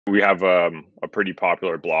We have a pretty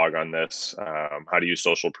popular blog on this, how to use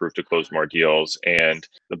social proof to close more deals. And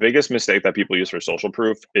the biggest mistake that people use for social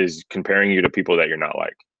proof is comparing you to people that you're not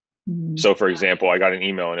like. Mhm. So for example, I got an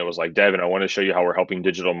email and it was like, Devin, I want to show you how we're helping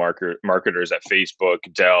digital marketers at Facebook,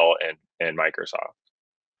 Dell, and Microsoft.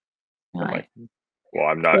 I'm Right. like, well,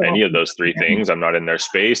 I'm not any Well, of those three things. I'm not in their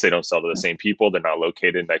space. They don't sell to the same people. They're not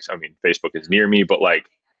located next. I mean, Facebook is near me, but like,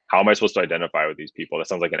 how am I supposed to identify with these people? That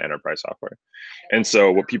sounds like an enterprise software. And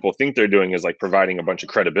so what people think they're doing is like providing a bunch of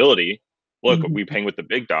credibility. Look, we Mhm. hang with the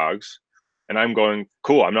big dogs. And I'm going,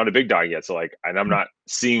 cool, I'm not a big dog yet. So like, and I'm not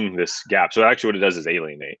seeing this gap. So actually what it does is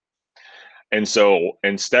alienate. And so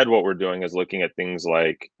instead, what we're doing is looking at things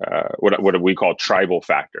like what we call tribal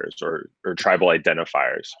factors or tribal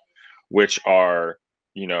identifiers, which are,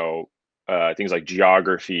 you know, things like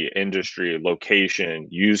geography, industry, location,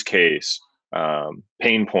 use case,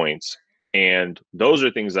 pain points. And those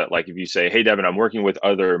are things that, like, if you say, hey, Devin, I'm working with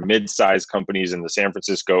other mid-sized companies in the San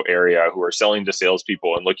Francisco area who are selling to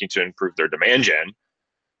salespeople and looking to improve their demand gen.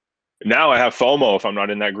 Now I have FOMO if I'm not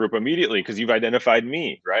in that group immediately because you've identified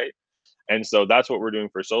me, right? And so that's what we're doing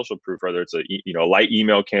for social proof, whether it's a light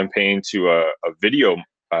email campaign to a video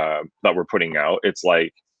that we're putting out. It's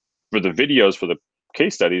like for the videos, for the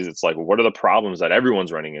case studies, it's like, what are the problems that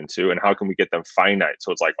everyone's running into and how can we get them finite?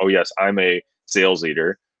 So it's like, oh yes, I'm a sales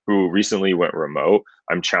leader who recently went remote.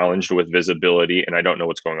 I'm challenged with visibility and I don't know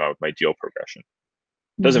what's going on with my deal progression.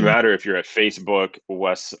 Doesn't Mhm. matter if you're at Facebook,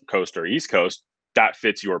 West Coast or East Coast, that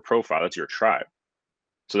fits your profile. That's your tribe.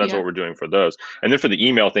 So that's Yeah. what we're doing for those. And then for the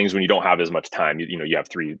email things, when you don't have as much time, you have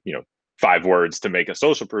three, 5 words to make a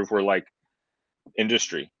social proof. We're like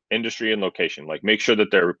industry and location. Like make sure that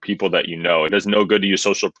there are people that you know. It does no good to use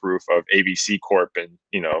social proof of ABC Corp and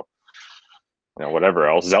whatever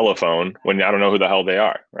else, Zellophone, when I don't know who the hell they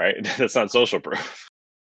are, right? That's not social proof.